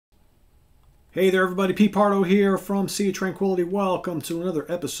Hey there everybody, Pete Pardo here from Sea of Tranquility. Welcome to another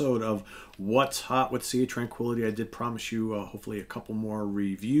episode of What's Hot with Sea of Tranquility. I did promise you hopefully a couple more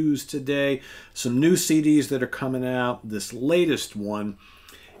reviews today. Some new CDs that are coming out. This latest one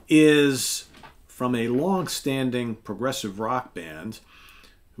is from a long-standing progressive rock band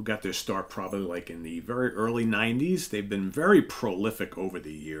who got their start probably like in the very early 90s. They've been very prolific over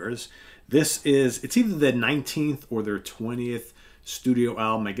the years. It's either their 19th or their 20th studio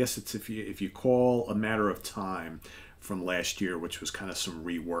album. I guess it's if you call A Matter of Time from last year, which was kind of some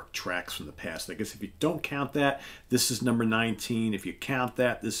reworked tracks from the past. I guess if you don't count that, this is number 19. If you count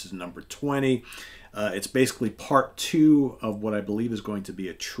that, this is number 20. It's basically part 2 of what I believe is going to be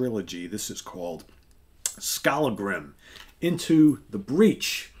a trilogy. This is called Skallagrim-Into the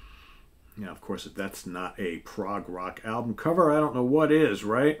Breach. Now, of course, if that's not a prog rock album cover, I don't know what is,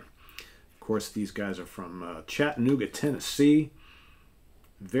 right? Of course, these guys are from Chattanooga, Tennessee.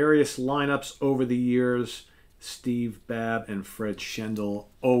 Various lineups over the years. Steve Babb and Fred Schendel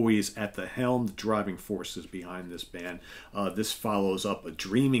always at the helm, the driving forces behind this band. This follows up A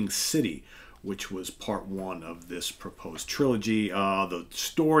Dreaming City, which was part 1 of this proposed trilogy. The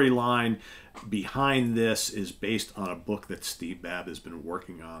storyline behind this is based on a book that Steve Babb has been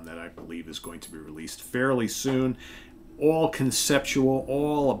working on that I believe is going to be released fairly soon. All conceptual,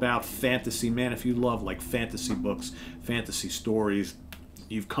 all about fantasy. Man, if you love like fantasy books, fantasy stories,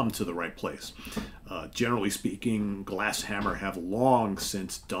 you've come to the right place. Generally speaking, Glasshammer have long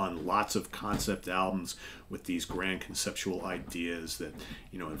since done lots of concept albums with these grand conceptual ideas that,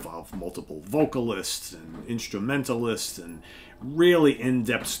 you know, involve multiple vocalists and instrumentalists and really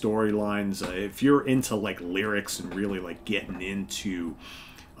in-depth storylines. If you're into like lyrics and really like getting into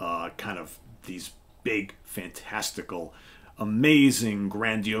kind of these big, fantastical, amazing,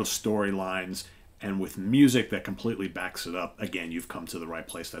 grandiose storylines, and with music that completely backs it up, again, you've come to the right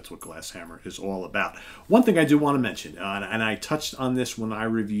place. That's what Glasshammer is all about. One thing I do want to mention, and I touched on this when I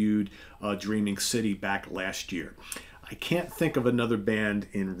reviewed Dreaming City back last year. I can't think of another band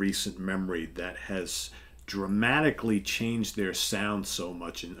in recent memory that has dramatically changed their sound so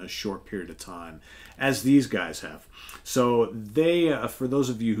much in a short period of time as these guys have. So they, for those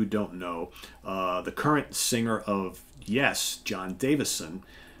of you who don't know, the current singer of Yes, John Davison,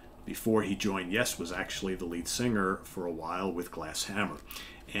 before he joined Yes, was actually the lead singer for a while with Glasshammer.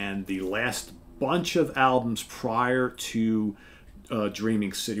 And the last bunch of albums prior to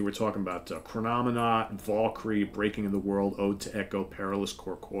Dreaming City, we're talking about Chronomenaut, Valkyrie, Breaking in the World, Ode to Echo, Perilous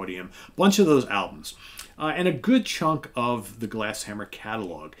Corcordium, a bunch of those albums. And a good chunk of the Glasshammer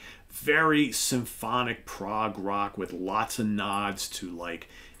catalog. Very symphonic prog rock with lots of nods to like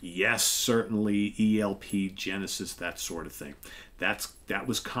Yes, certainly, ELP, Genesis, that sort of thing. That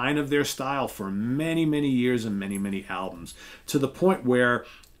was kind of their style for many, many years and many, many albums, to the point where,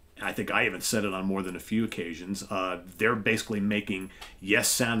 I think I even said it on more than a few occasions, they're basically making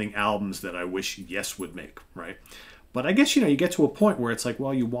Yes-sounding albums that I wish Yes would make, right? But I guess, you know, you get to a point where it's like,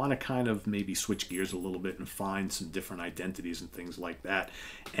 well, you want to kind of maybe switch gears a little bit and find some different identities and things like that.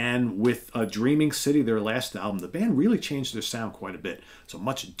 And with Dreaming City, their last album, the band really changed their sound quite a bit. It's a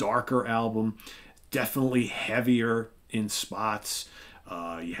much darker album, definitely heavier in spots.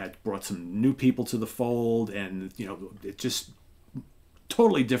 You had brought some new people to the fold, and, you know, it just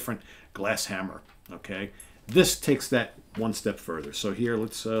totally different Glasshammer, okay? This takes that one step further. So here,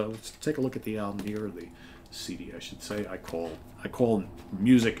 let's take a look at the album here, the CD, I should say. I call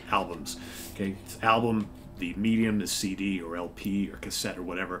music albums. Okay, it's album. The medium is CD or LP or cassette or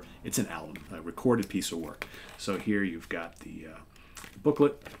whatever. It's an album, a recorded piece of work. So here you've got the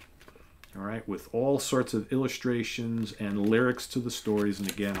booklet. All right, with all sorts of illustrations and lyrics to the stories.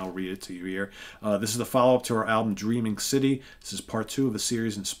 And again, I'll read it to you here. This is the follow-up to our album Dreaming City. This is part 2 of a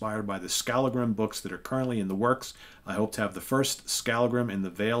series inspired by the Skallagrim books that are currently in the works. I hope to have the first Skallagrim in the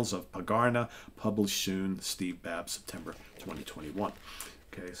Vales of Pagarna published soon. Steve Babb, September 2021.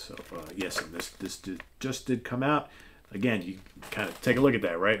 Okay, so yes, and this just did come out. Again, you kind of take a look at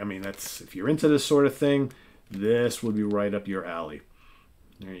that, right? I mean, that's, if you're into this sort of thing, this would be right up your alley.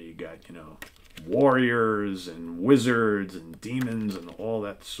 There you got, you know, warriors and wizards and demons and all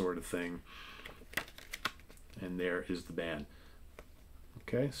that sort of thing. And there is the band.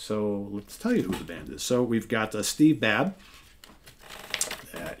 Okay, so let's tell you who the band is. So we've got Steve Babb.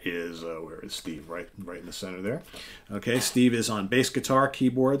 That is, where is Steve? Right in the center there. Okay, Steve is on bass guitar,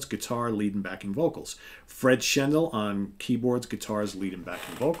 keyboards, guitar, lead and backing vocals. Fred Schendel on keyboards, guitars, lead and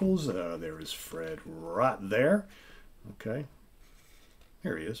backing vocals. There is Fred right there. Okay.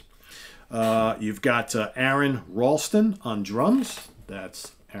 Here he is. You've got Aaron Ralston on drums.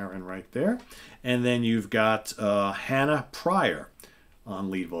 That's Aaron right there. And then you've got Hannah Pryor on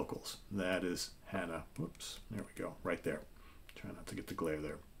lead vocals. That is Hannah. Whoops, there we go, right there. Try not to get the glare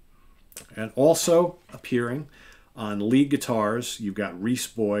there. And also appearing on lead guitars, you've got Reese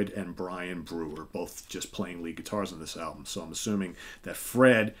Boyd and Brian Brewer, both just playing lead guitars on this album. So I'm assuming that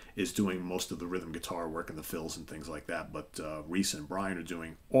Fred is doing most of the rhythm guitar work and the fills and things like that, but Reese and Brian are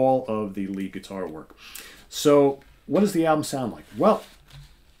doing all of the lead guitar work. So what does the album sound like? Well,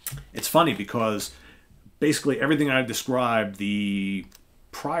 it's funny because basically everything I described, the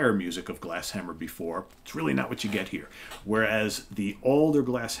prior music of Glasshammer before, it's really not what you get here. Whereas the older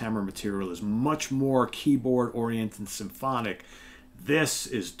Glasshammer material is much more keyboard-oriented and symphonic. This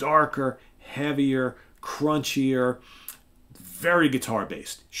is darker, heavier, crunchier, very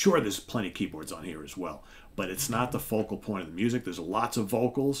guitar-based. Sure, there's plenty of keyboards on here as well, but it's not the focal point of the music. There's lots of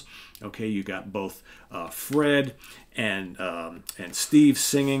vocals. Okay, you got both Fred and Steve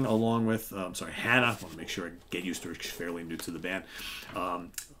singing along with, Hannah. I want to make sure I get used to her. She's fairly new to the band. A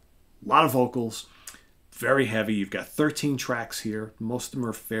lot of vocals, very heavy. You've got 13 tracks here. Most of them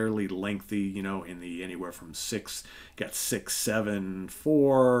are fairly lengthy, you know, in the anywhere from 6, you got 6, 7,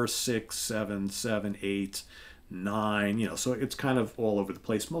 4, 6, 7, 7, 8, 9, you know, so it's kind of all over the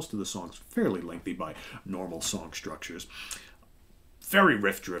place. Most of the songs fairly lengthy by normal song structures. Very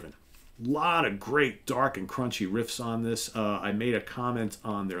riff driven. A lot of great dark and crunchy riffs on this. I made a comment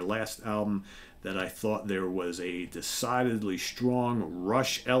on their last album that I thought there was a decidedly strong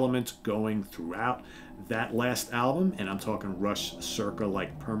Rush element going throughout that last album, and I'm talking Rush circa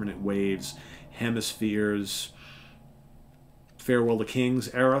like Permanent Waves, Hemispheres, Farewell to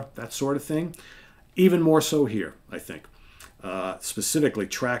Kings era, that sort of thing. Even more so here, I think. Specifically,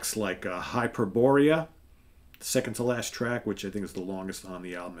 tracks like Hyperborea, second to last track, which I think is the longest on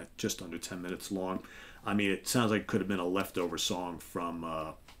the album, at just under 10 minutes long. I mean, it sounds like it could have been a leftover song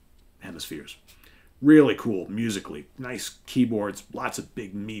from Hemispheres. Really cool musically. Nice keyboards, lots of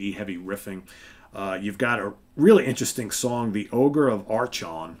big, meaty, heavy riffing. You've got a really interesting song, The Ogre of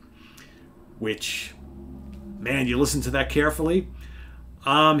Archon, which, man, you listen to that carefully.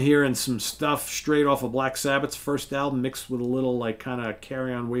 I'm hearing some stuff straight off of Black Sabbath's first album mixed with a little like kind of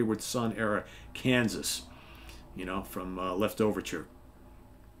Carry On Wayward Son era Kansas, you know, from Left Overture.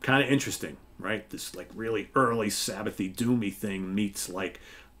 Kind of interesting, right? This like really early Sabbathy doomy thing meets like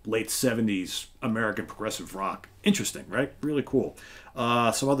late 70s American progressive rock. Interesting, right? Really cool.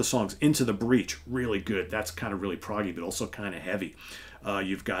 Some other songs, Into the Breach, really good. That's kind of really proggy, but also kind of heavy.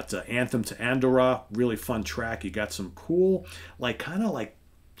 You've got Anthem to Andorra, really fun track. You got some cool, like kind of like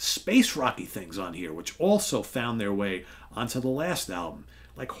space rocky things on here, which also found their way onto the last album,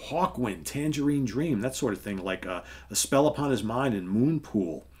 like Hawkwind, Tangerine Dream, that sort of thing, like A Spell Upon His Mind and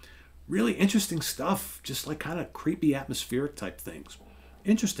Moonpool. Really interesting stuff, just like kind of creepy atmospheric type things.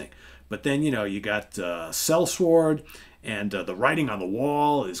 Interesting. But then, you know, you got Sellsword, and The Writing on the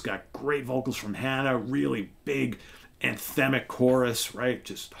Wall has got great vocals from Hannah, really big anthemic chorus, right?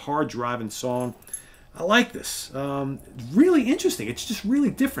 Just hard driving song. I like this. Really interesting. It's just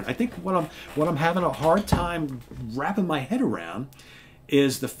really different. I think what I'm having a hard time wrapping my head around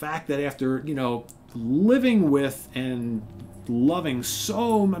is the fact that after, you know, living with and loving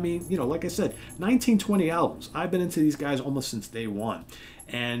so, I mean, you know, like I said, 19, 20 albums. I've been into these guys almost since day one.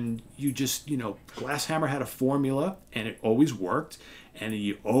 And you just, you know, Glasshammer had a formula and it always worked. And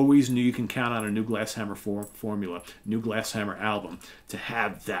you always knew you can count on a new Glasshammer formula, new Glasshammer album to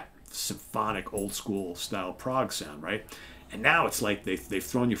have that symphonic old school style prog sound, right? And now it's like they've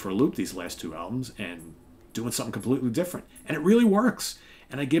thrown you for a loop these last two albums and doing something completely different. And it really works.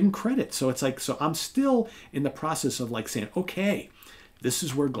 And I give them credit. So it's like, so I'm still in the process of like saying, okay, this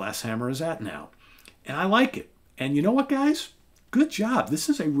is where Glasshammer is at now. And I like it. And you know what, guys? Good job. This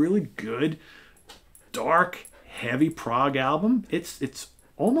is a really good, dark, heavy prog album. It's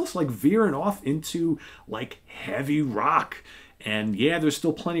almost like veering off into like heavy rock. And yeah, there's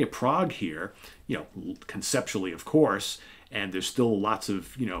still plenty of prog here, you know, conceptually, of course. And there's still lots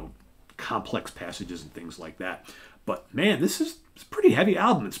of, you know, complex passages and things like that. But man, this is a pretty heavy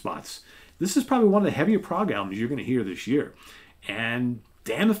album in spots. This is probably one of the heavier prog albums you're going to hear this year. And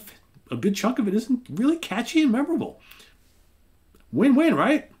damn if a good chunk of it isn't really catchy and memorable. Win-win,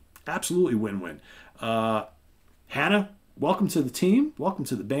 right? Absolutely win-win. Hannah, welcome to the team. Welcome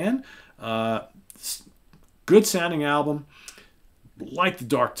to the band. Good sounding album. Like the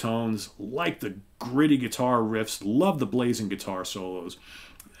dark tones. Like the gritty guitar riffs. Love the blazing guitar solos.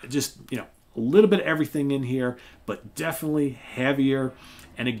 Just, you know, a little bit of everything in here, but definitely heavier.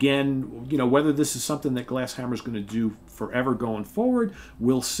 And again, you know, whether this is something that Glasshammer is going to do forever going forward,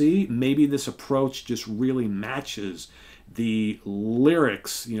 we'll see. Maybe this approach just really matches the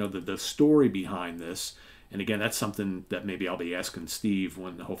lyrics, you know, the story behind this, And again, that's something that maybe I'll be asking Steve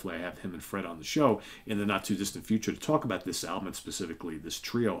when hopefully I have him and Fred on the show in the not too distant future to talk about this album and specifically this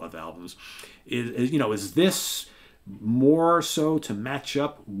trio of albums. Is this more so to match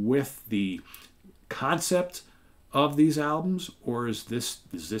up with the concept of these albums, or is this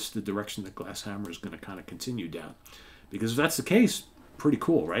the direction that Glasshammer is going to kind of continue down? Because if that's the case, pretty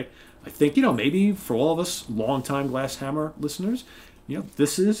cool, right? I think, maybe for all of us longtime Glasshammer listeners,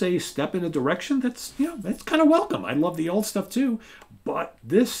 this is a step in a direction that's kind of welcome. I love the old stuff too, but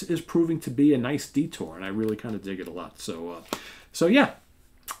this is proving to be a nice detour, and I really kind of dig it a lot. So yeah,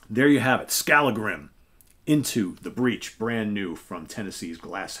 there you have it. Skallagrim-Into the Breach, brand new from Tennessee's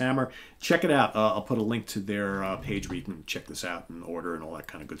Glasshammer. Check it out. I'll put a link to their page where you can check this out and order and all that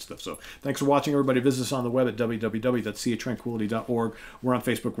kind of good stuff. So thanks for watching, everybody. Visit us on the web at www.seaoftranquility.org. We're on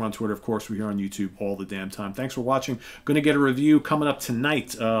Facebook. We're on Twitter. Of course, we're here on YouTube all the damn time. Thanks for watching. Going to get a review coming up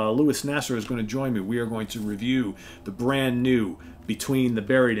tonight. Louis Nasser is going to join me. We are going to review the brand new Between the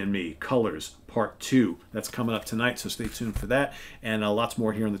Buried and Me, Colors, Part 2. That's coming up tonight, so stay tuned for that. And lots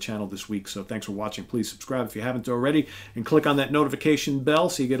more here on the channel this week. So thanks for watching. Please subscribe if you haven't already. And click on that notification bell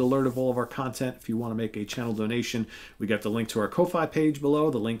so you get alert of all of our content. If you want to make a channel donation, we got the link to our Ko-Fi page below,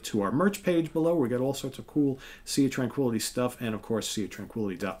 the link to our merch page below. We got all sorts of cool Sea of Tranquility stuff. And, of course,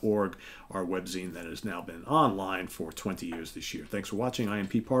 seaoftranquility.org, our webzine that has now been online for 20 years this year. Thanks for watching. I am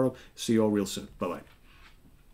Pete Pardo. See you all real soon. Bye-bye.